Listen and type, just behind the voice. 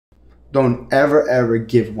Don't ever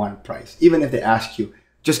give one price. Even if they ask you,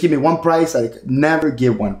 just give me one price, never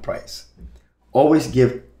give one price. Always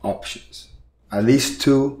give options. At least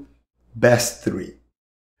two, best three.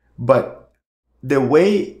 But the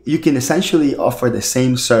way you can essentially offer the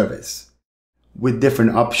same service with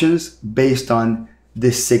different options based on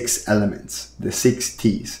the 6 elements, the 6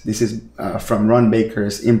 T's. This is from Ron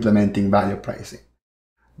Baker's Implementing Value Pricing.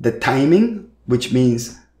 The timing, which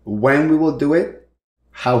means when we will do it,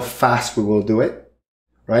 how fast we will do it,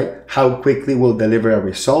 right? How quickly we'll deliver a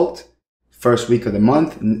result, first week of the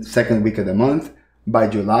month, second week of the month, by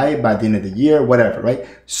July, by the end of the year, whatever, right?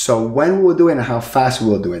 So when we will do it and how fast we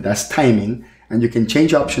will do it, that's timing. And you can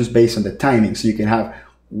change options based on the timing. So you can have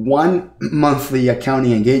one monthly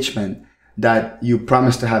accounting engagement that you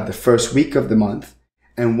promise to have the first week of the month,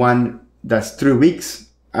 and one that's 3 weeks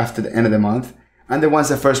after the end of the month. And the ones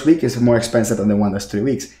the first week is more expensive than the one that's 3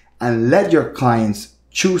 weeks. And let your clients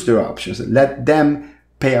choose their options. Let them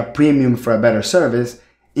pay a premium for a better service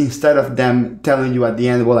instead of them telling you at the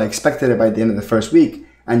end, well, I expected it by the end of the first week,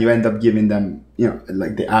 and you end up giving them,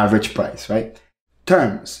 like the average price, right?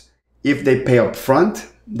 Terms. If they pay up front,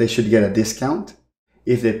 they should get a discount.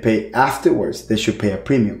 If they pay afterwards, they should pay a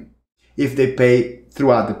premium. If they pay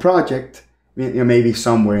throughout the project, maybe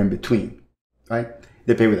somewhere in between, right?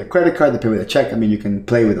 They pay with a credit card, they pay with a check. You can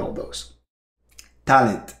play with all those.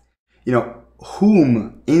 Talent.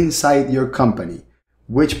 Whom inside your company,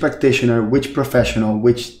 which practitioner, which professional,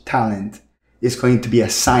 which talent is going to be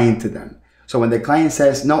assigned to them. So when the client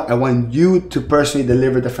says, no, I want you to personally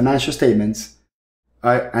deliver the financial statements,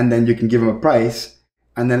 and then you can give them a price.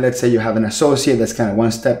 And then let's say you have an associate that's kind of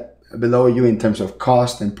one step below you in terms of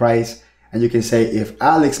cost and price. And you can say, if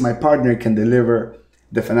Alex, my partner, can deliver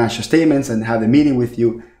the financial statements and have the meeting with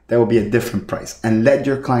you, that will be a different price. And let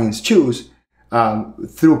your clients choose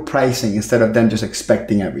through pricing instead of them just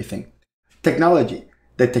expecting everything. Technology.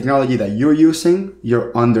 The technology that you're using,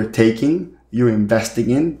 you're undertaking, you're investing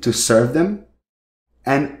in to serve them.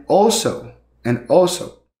 And also,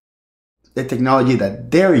 the technology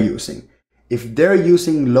that they're using. If they're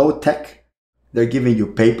using low tech, they're giving you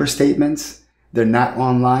paper statements, they're not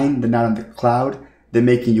online, they're not on the cloud, they're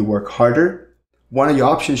making you work harder. One of your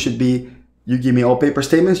options should be, you give me all paper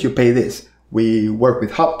statements, you pay this. We work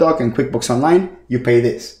with HopDoc and QuickBooks Online, you pay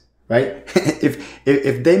this, right?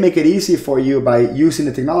 if they make it easy for you by using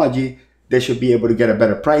the technology, they should be able to get a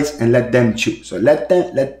better price, and let them choose. So let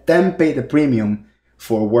them pay the premium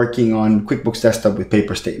for working on QuickBooks Desktop with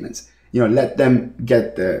paper statements. Let them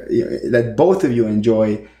get let both of you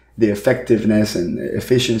enjoy the effectiveness and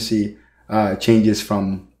efficiency changes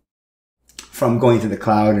from going to the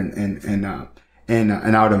cloud and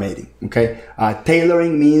automating. Okay,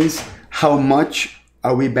 tailoring means how much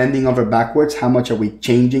are we bending over backwards? How much are we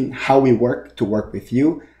changing how we work to work with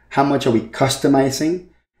you? How much are we customizing?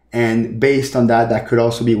 And based on that, that could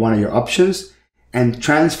also be one of your options. And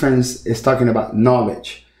transference is talking about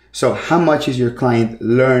knowledge. So how much is your client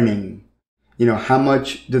learning? How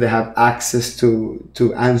much do they have access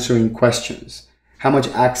to answering questions? How much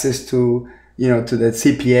access to the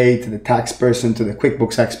CPA, to the tax person, to the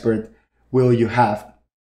QuickBooks expert will you have?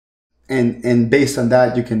 And based on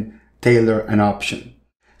that, you can tailor an option.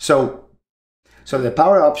 So the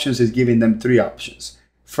power options is giving them 3 options.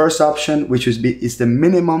 First option, which is the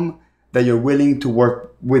minimum that you're willing to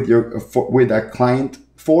work with a client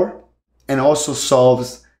for, and also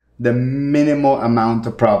solves the minimal amount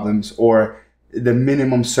of problems or the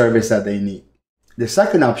minimum service that they need. The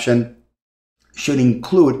second option should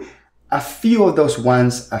include a few of those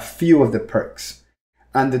ones, a few of the perks.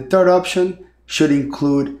 And the third option should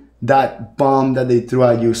include that bomb that they threw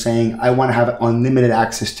at you saying, I want to have unlimited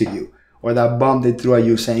access to you. Or that bomb they threw at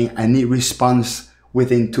you saying, I need response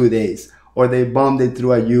within 2 days. Or the bomb they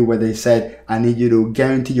threw at you where they said, I need you to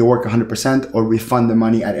guarantee your work 100% or refund the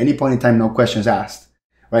money at any point in time, no questions asked,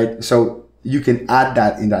 right? So you can add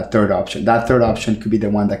that in that third option. That third option could be the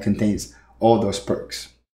one that contains all those perks.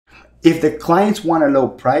 If the clients want a low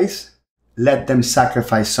price, let them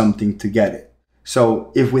sacrifice something to get it.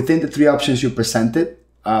 So if within the 3 options you presented,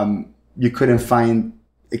 you couldn't find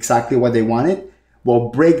exactly what they wanted, well,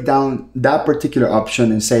 break down that particular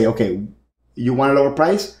option and say, okay, you want a lower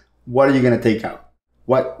price? What are you going to take out?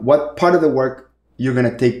 What part of the work you're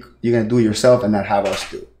going to do yourself and not have us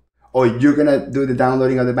do? Or you're going to do the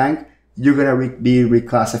downloading of the bank? You're going to be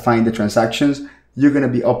reclassifying the transactions. You're going to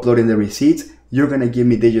be uploading the receipts. You're going to give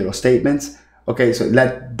me digital statements. Okay, so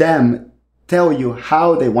let them tell you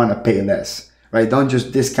how they want to pay less, right? Don't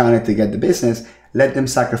just discount it to get the business. Let them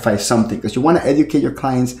sacrifice something, because you want to educate your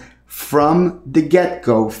clients from the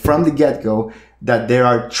get-go, that there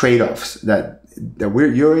are trade-offs, that that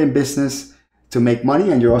you're in business to make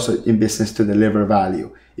money, and you're also in business to deliver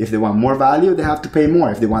value. If they want more value, they have to pay more.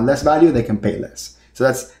 If they want less value, they can pay less. So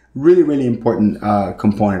that's really, really important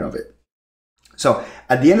component of it. So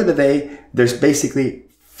at the end of the day, there's basically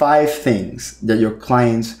 5 things that your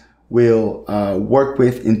clients will work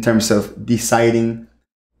with in terms of deciding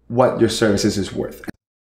what your services is worth.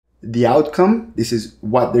 The outcome, this is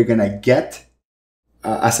what they're gonna get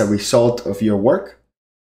as a result of your work.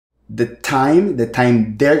 The time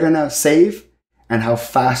they're gonna save, and how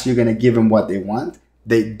fast you're gonna give them what they want.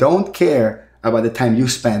 They don't care about the time you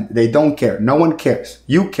spend. They don't care. No one cares.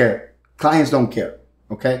 You care. Clients don't care.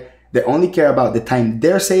 Okay? They only care about the time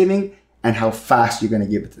they're saving and how fast you're gonna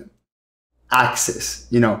give it to them. Access.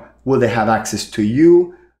 Will they have access to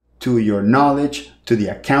you, to your knowledge, to the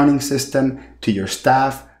accounting system, to your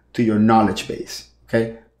staff, to your knowledge base?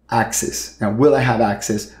 Okay? Access. Now, will I have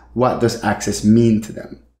access? What does access mean to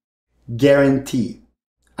them? Guarantee.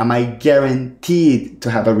 Am I guaranteed to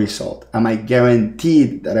have a result? Am I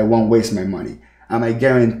guaranteed that I won't waste my money? Am I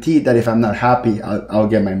guaranteed that if I'm not happy, I'll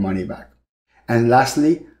get my money back? And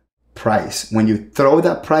lastly, price. When you throw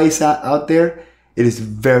that price out there, it is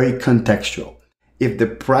very contextual. If the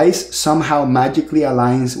price somehow magically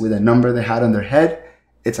aligns with a number they had on their head,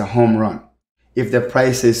 it's a home run. If the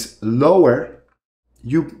price is lower,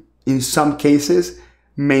 you, in some cases,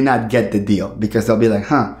 may not get the deal, because they'll be like,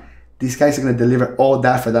 these guys are going to deliver all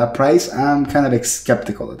that for that price. I'm kind of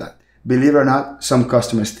skeptical of that. Believe it or not, some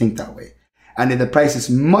customers think that way. And if the price is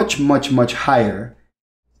much, much, much higher,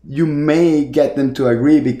 you may get them to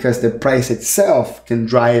agree because the price itself can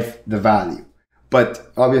drive the value.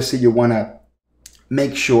 But obviously you want to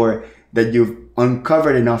make sure that you've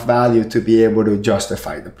uncovered enough value to be able to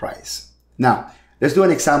justify the price. Now, let's do an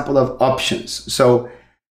example of options. So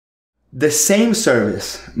the same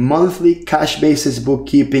service, monthly cash basis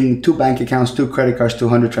bookkeeping, 2 bank accounts, 2 credit cards,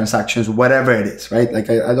 200 transactions, whatever it is, right? Like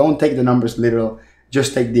I don't take the numbers literal,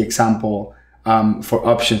 just take the example for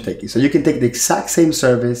option taking. So you can take the exact same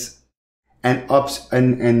service and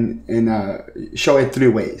show it 3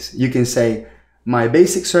 ways. You can say, my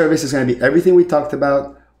basic service is going to be everything we talked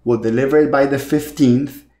about. We'll deliver it by the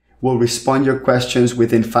 15th. We'll respond your questions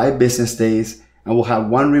within 5 business days, and we'll have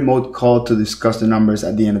 1 remote call to discuss the numbers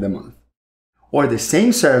at the end of the month. Or the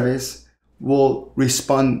same service will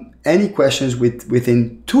respond any questions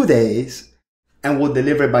within 2 days, and we'll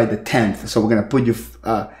deliver by the 10th. So we're going to put you,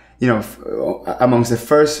 amongst the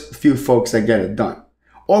first few folks that get it done.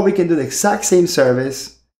 Or we can do the exact same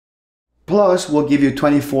service, plus we'll give you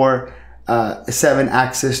 24/7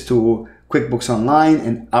 access to QuickBooks Online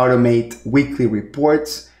and automate weekly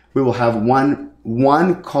reports. We will have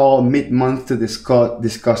one call mid-month to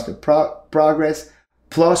discuss the progress.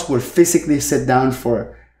 Plus, we'll physically sit down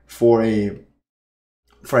for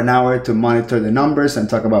an hour to monitor the numbers and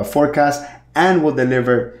talk about forecasts, and we'll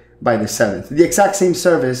deliver by the 7th. The exact same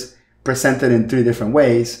service presented in 3 different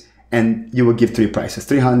ways, and you will give 3 prices: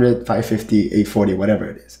 $300, $550, $840, whatever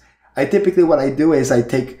it is. What I do is I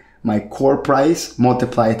take my core price,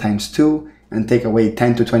 multiply it times 2, and take away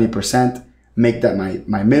 10 to 20%, make that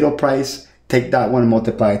my middle price, take that one,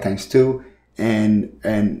 multiply it times 2, and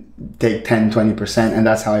take 10, 20%, and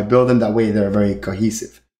that's how I build them. That way they're very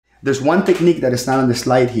cohesive. There's one technique that is not on the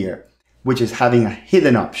slide here, which is having a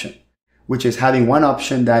hidden option, which is having one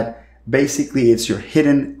option that basically it's your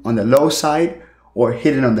hidden on the low side or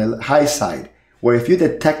hidden on the high side, where if you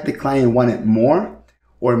detect the client wanted more,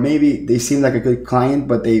 or maybe they seem like a good client,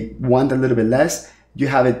 but they want a little bit less, you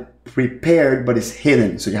have it prepared, but it's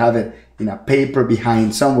hidden. So you have it in a paper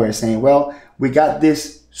behind somewhere saying, well, we got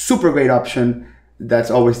this super great option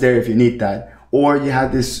that's always there if you need that. Or we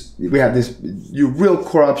have this your real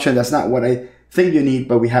core option that's not what I think you need,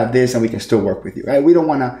 but we have this and we can still work with you, right? We don't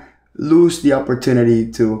want to lose the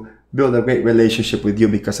opportunity to build a great relationship with you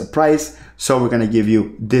because of price. So we're going to give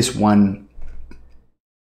you this one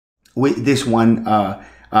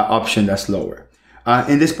option that's lower.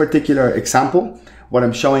 In this particular example, what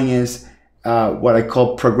I'm showing is what I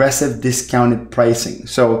call progressive discounted pricing.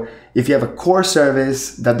 So if you have a core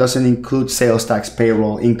service that doesn't include sales tax,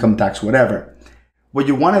 payroll, income tax, whatever, what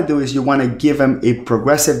you want to do is you want to give them a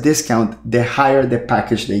progressive discount the higher the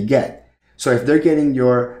package they get. So if they're getting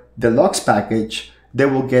your deluxe package, they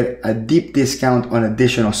will get a deep discount on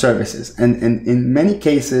additional services. And in many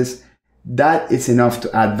cases, that is enough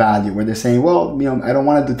to add value, where they're saying, well, I don't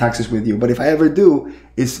want to do taxes with you, but if I ever do,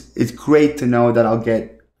 it's great to know that I'll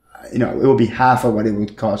get, it will be half of what it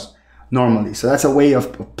would cost normally. So that's a way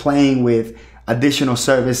of playing with additional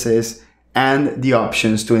services and the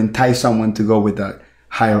options to entice someone to go with that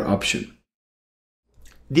higher option.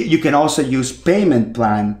 You can also use payment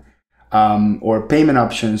plan or payment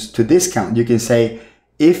options to discount. You can say,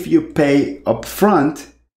 if you pay upfront,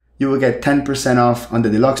 you will get 10% off on the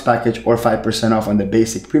deluxe package or 5% off on the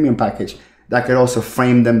basic premium package. That could also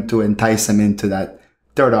frame them to entice them into that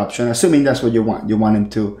third option, assuming that's what you want. You want them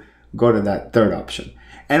to go to that third option.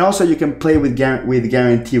 And also you can play with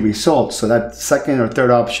guarantee results. So that second or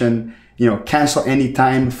third option, cancel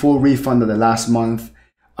anytime, full refund of the last month.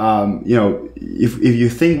 If you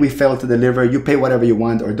think we failed to deliver, you pay whatever you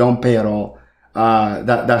want or don't pay at all.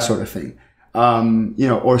 That sort of thing.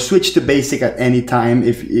 Or switch to basic at any time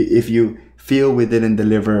if you feel we didn't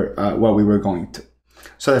deliver what we were going to.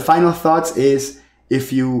 So the final thoughts is,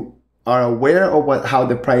 if you are aware of how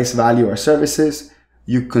the price value our services,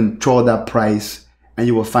 you control that price and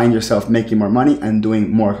you will find yourself making more money and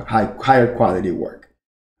doing more higher quality work.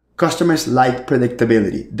 Customers like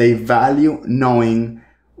predictability. They value knowing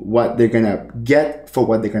what they're going to get for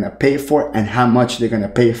what they're going to pay for and how much they're going to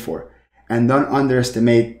pay for. And don't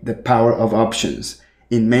underestimate the power of options.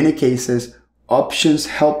 In many cases, options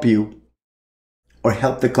help you or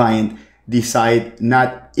help the client decide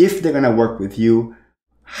not if they're going to work with you,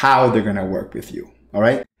 how they're going to work with you. All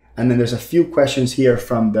right. And then there's a few questions here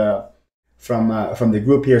from the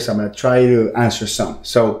group here. So I'm going to try to answer some.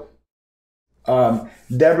 So,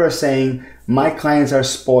 Deborah saying, my clients are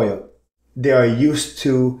spoiled. They are used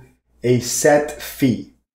to a set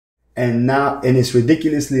fee and it's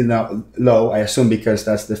ridiculously low. I assume because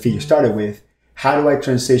that's the fee you started with. How do I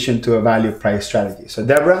transition to a value price strategy? So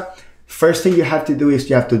Deborah, first thing you have to do is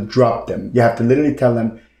you have to drop them. You have to literally tell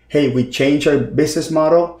them, hey, we changed our business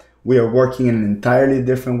model. We are working in an entirely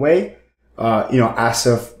different way. As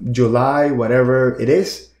of July, whatever it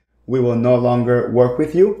is, we will no longer work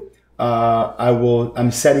with you.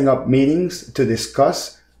 I'm setting up meetings to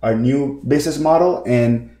discuss our new business model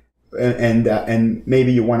and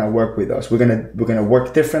maybe you want to work with us. We're going to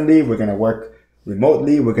work differently. We're going to work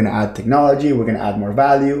remotely. We're going to add technology. We're going to add more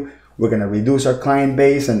value. We're going to reduce our client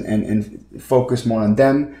base and focus more on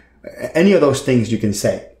them. Any of those things you can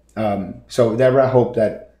say. So Deborah, I hope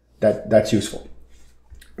that's useful.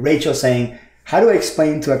 Rachel saying, how do I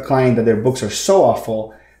explain to a client that their books are so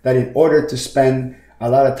awful that in order to spend a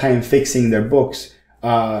lot of time fixing their books,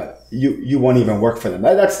 you won't even work for them?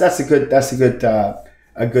 That's a good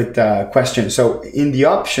question. So in the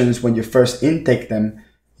options, when you first intake them,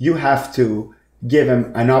 you have to give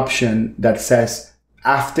them an option that says,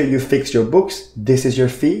 after you fix your books, this is your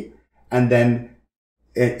fee, and then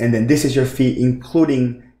this is your fee,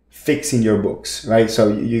 including fixing your books, right?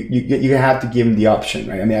 So you have to give them the option,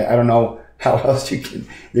 right? I mean, I don't know how else you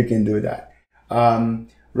can do that.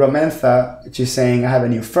 Romantha, she's saying, I have a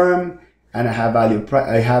new firm and I have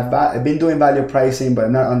I've been doing value pricing, but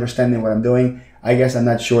I'm not understanding what I'm doing. I guess I'm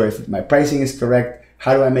not sure if my pricing is correct.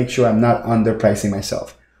 How do I make sure I'm not underpricing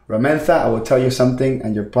myself? Romantha, I will tell you something,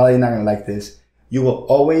 and you're probably not going to like this. You will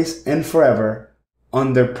always and forever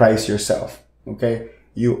underprice yourself. Okay?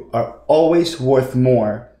 You are always worth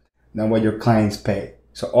more than what your clients pay.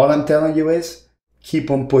 So all I'm telling you is keep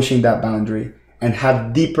on pushing that boundary and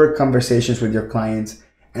have deeper conversations with your clients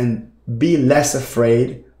and be less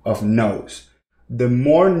afraid of no's. The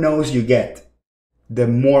more no's you get, the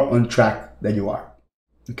more on track that you are.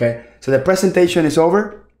 Okay? So the presentation is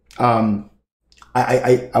over.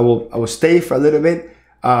 I will stay for a little bit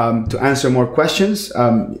to answer more questions.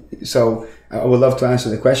 So I would love to answer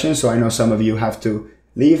the questions. So I know some of you have to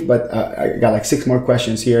leave, but I got like 6 more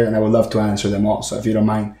questions here and I would love to answer them all. So if you don't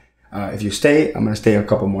mind, if you stay, I'm going to stay a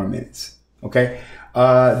couple more minutes. Okay.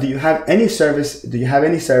 Do you have any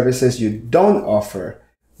services you don't offer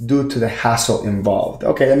due to the hassle involved?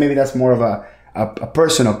 Okay. Then maybe that's more of a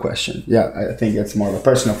personal question. Yeah. I think it's more of a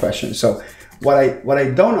personal question. So what I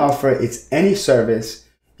don't offer is any service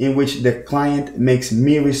in which the client makes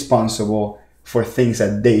me responsible for things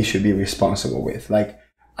that they should be responsible with. Like,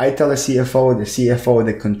 I tell the CFO,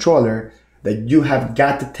 the controller, that you have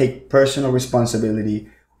got to take personal responsibility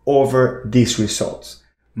over these results.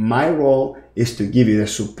 My role is to give you the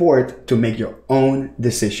support to make your own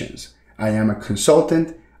decisions. I am a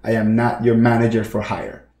consultant. I am not your manager for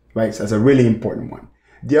hire, right? So that's a really important one.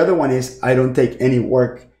 The other one is I don't take any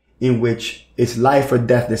work in which it's life or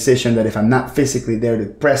death decision that if I'm not physically there to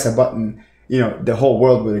press a button, the whole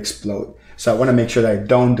world will explode. So I want to make sure that I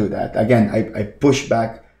don't do that. Again, I push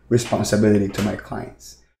back responsibility to my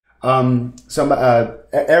clients. Aaron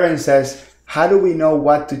says, how do we know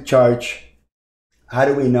what to charge? How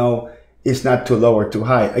do we know it's not too low or too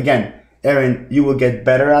high? Again, Aaron, you will get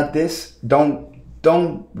better at this.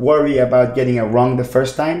 Don't worry about getting it wrong the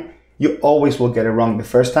first time. You always will get it wrong the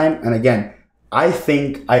first time. And again, I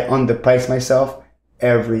think I underprice myself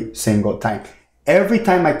every single time. Every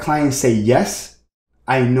time my clients say yes,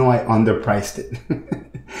 I know I underpriced it.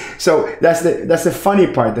 So that's the funny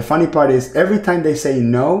part. The funny part is every time they say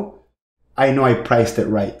no, I know I priced it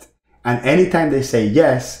right. And anytime they say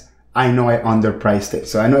yes, I know I underpriced it.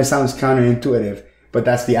 So I know it sounds counterintuitive, but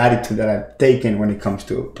that's the attitude that I've taken when it comes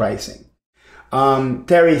to pricing.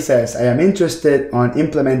 Terry says, I am interested on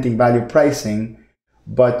implementing value pricing,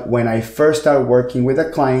 but when I first start working with a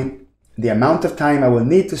client, the amount of time I will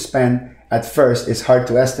need to spend at first is hard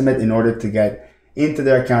to estimate in order to get into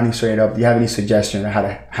their accounting straight up. Do you have any suggestions on how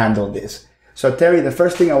to handle this? So Terry, the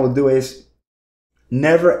first thing I will do is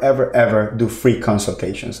never, ever, ever do free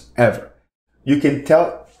consultations, ever. You can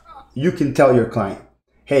tell your client,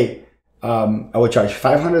 hey, I will charge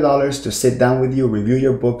 $500 to sit down with you, review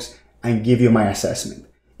your books, and give you my assessment.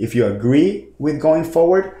 If you agree with going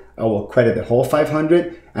forward, I will credit the whole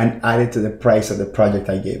 $500 and add it to the price of the project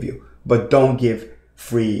I gave you. But don't give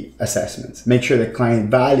free assessments. Make sure the client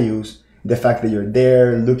values the fact that you're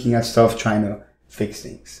there, looking at stuff, trying to fix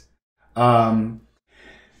things.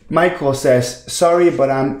 Michael says, sorry, but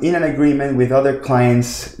I'm in an agreement with other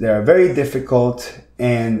clients. They are very difficult,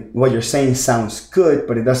 and what you're saying sounds good,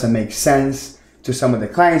 but it doesn't make sense to some of the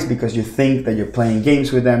clients because you think that you're playing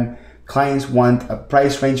games with them. Clients want a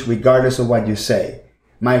price range regardless of what you say.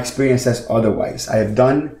 My experience says otherwise. I have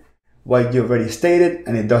done what you already stated,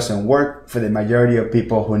 and it doesn't work for the majority of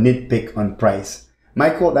people who nitpick on price.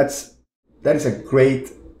 Michael, that is a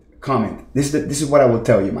great comment. This is what I will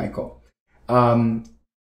tell you, Michael.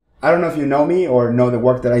 I don't know if you know me or know the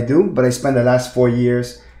work that I do, but I spent the last 4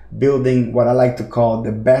 years building what I like to call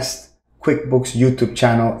the best QuickBooks YouTube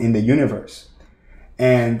channel in the universe.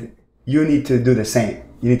 And you need to do the same.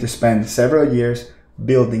 You need to spend several years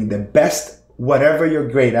building the best, whatever you're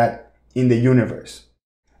great at in the universe.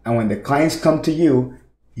 And when the clients come to you,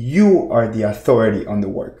 you are the authority on the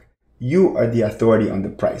work. You are the authority on the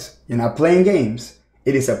price. You're not playing games.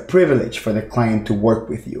 It is a privilege for the client to work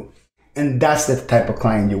with you. And that's the type of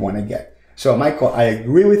client you want to get. So Michael, I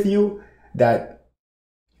agree with you that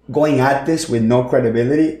going at this with no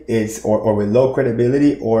credibility is, or with low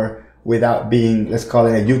credibility, or without being, let's call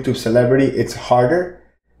it a YouTube celebrity, it's harder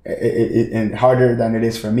and harder than it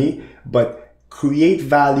is for me. But create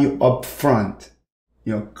value up front.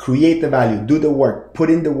 Create the value, do the work, put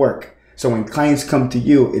in the work. So when clients come to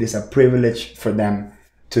you, it is a privilege for them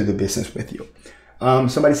to do business with you.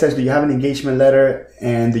 Somebody says, do you have an engagement letter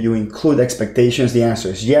and do you include expectations? The answer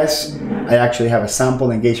is yes. I actually have a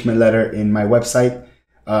sample engagement letter in my website.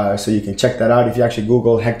 So you can check that out. If you actually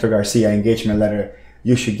Google Hector Garcia engagement letter,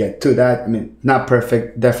 you should get to that. I mean, not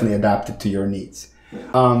perfect, definitely adapted to your needs.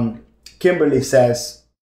 Kimberly says,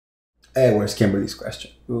 hey, where's Kimberly's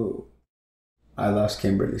question? Ooh, I lost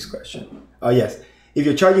Kimberly's question. Oh, yes. If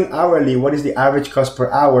you're charging hourly, what is the average cost per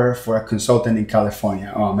hour for a consultant in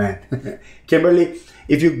California? Oh, man. Kimberly,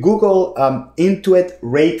 if you Google Intuit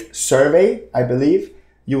rate survey, I believe,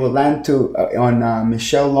 you will land on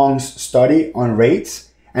Michelle Long's study on rates.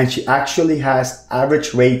 And she actually has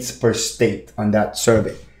average rates per state on that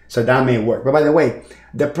survey. So that may work. But by the way,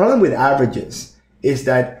 the problem with averages is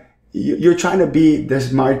that you're trying to be the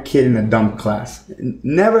smart kid in a dumb class.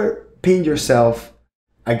 Never pin yourself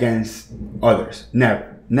against others.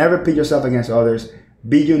 Never pit yourself against others.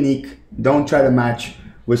 Be unique. Don't try to match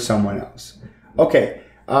with someone else. Okay.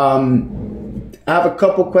 I have a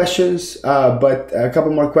couple questions, but a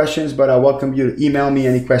couple more questions, but I welcome you to email me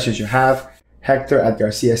any questions you have.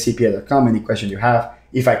 Hector@garciacpa.com. Any question you have,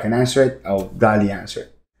 if I can answer it, I'll gladly answer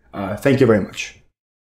it. Thank you very much.